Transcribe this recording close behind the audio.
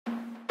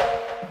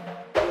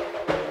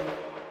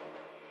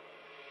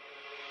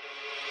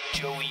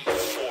Joey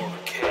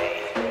 4K.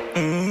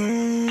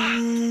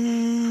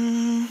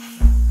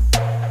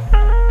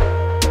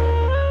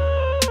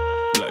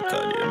 Black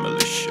Audio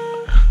Militia.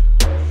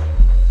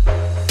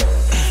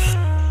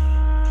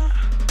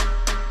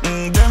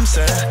 Them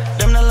say,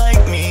 them not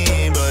like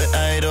me, but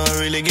I don't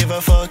really give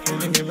a fuck.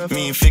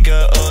 Me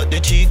figure out the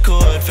cheat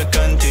code for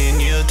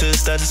continue to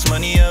start this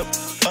money up.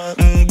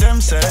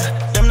 Them say,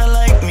 them not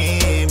like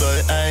me,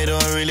 but I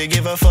don't really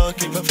give a fuck.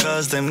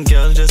 Cause them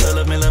girls just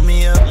love me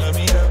up.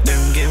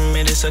 Them give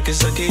me the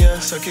sucky, yeah.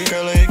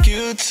 Girl, are you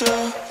cute,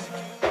 so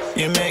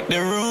you make the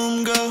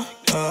room go.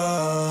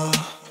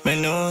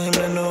 Me know him,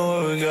 I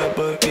know what we got,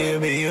 but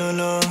baby, you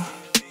know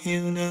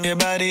your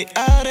body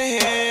out of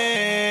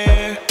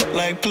here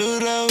like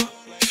Pluto.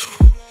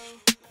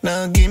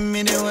 Now give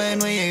me the wine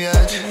when you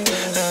got.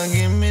 Now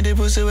give me the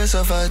pussy with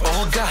so fat.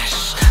 Oh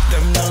gosh,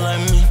 them not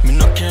like me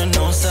no care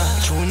no sir.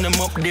 Tune them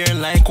up there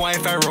like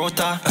Wi-Fi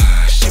router.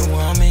 She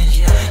want me,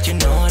 you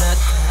know that.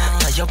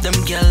 Tie up them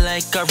girl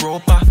like a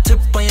roper. Tip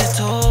on your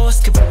toes,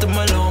 skip up the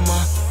maloma.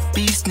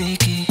 Be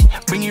sneaky,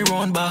 bring your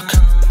own back.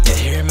 You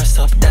hear me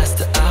stop, that's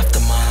the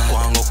aftermath. Go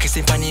and go kiss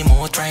him on the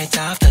mouth right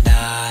after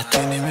that.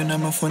 Can't even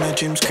on my phone, a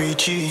gym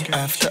screechy.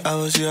 After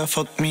hours, you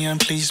fuck me and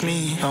please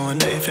me. I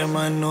wonder if your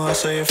man know I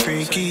saw you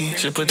freaky.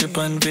 She put it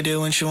on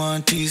video when she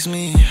want to tease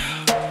me.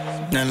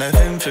 Not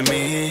laughing for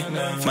me.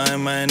 My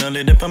mind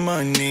only dip on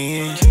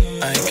money.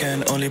 I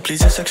can only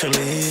please you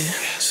sexually.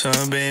 So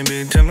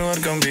baby, tell me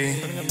what gon' be.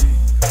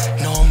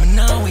 No, me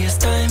now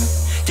waste time.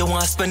 You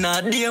want spend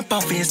a day on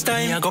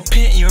FaceTime. I go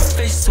paint your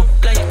face up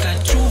like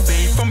a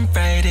Juve. From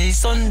Friday,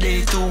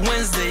 Sunday to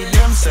Wednesday.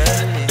 Them say,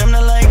 them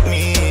not like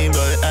me,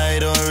 but I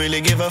don't really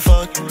give a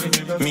fuck.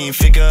 Me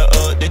figure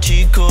out the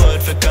cheat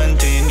code for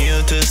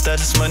continue to start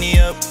this money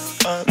up.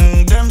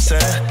 Them say,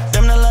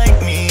 them not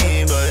like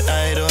me, but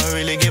I don't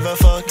really give a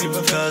fuck.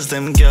 Cause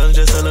them girls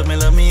just love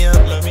me up.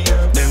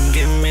 Them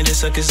give me the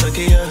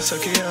sucky, yeah.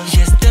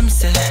 Yes, them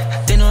say,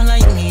 they don't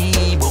like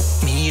me, but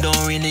me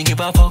don't really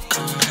give a fuck.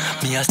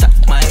 Me a stack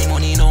my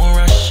money, no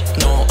rush.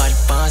 No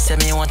advance, yeah,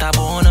 me want a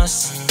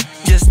bonus.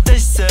 Yes, they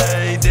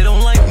say they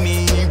don't like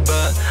me,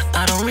 but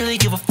I don't really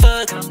give a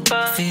fuck.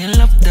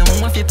 Feel up them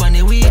wife on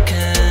the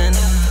weekend.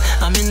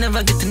 I may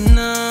never get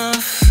enough.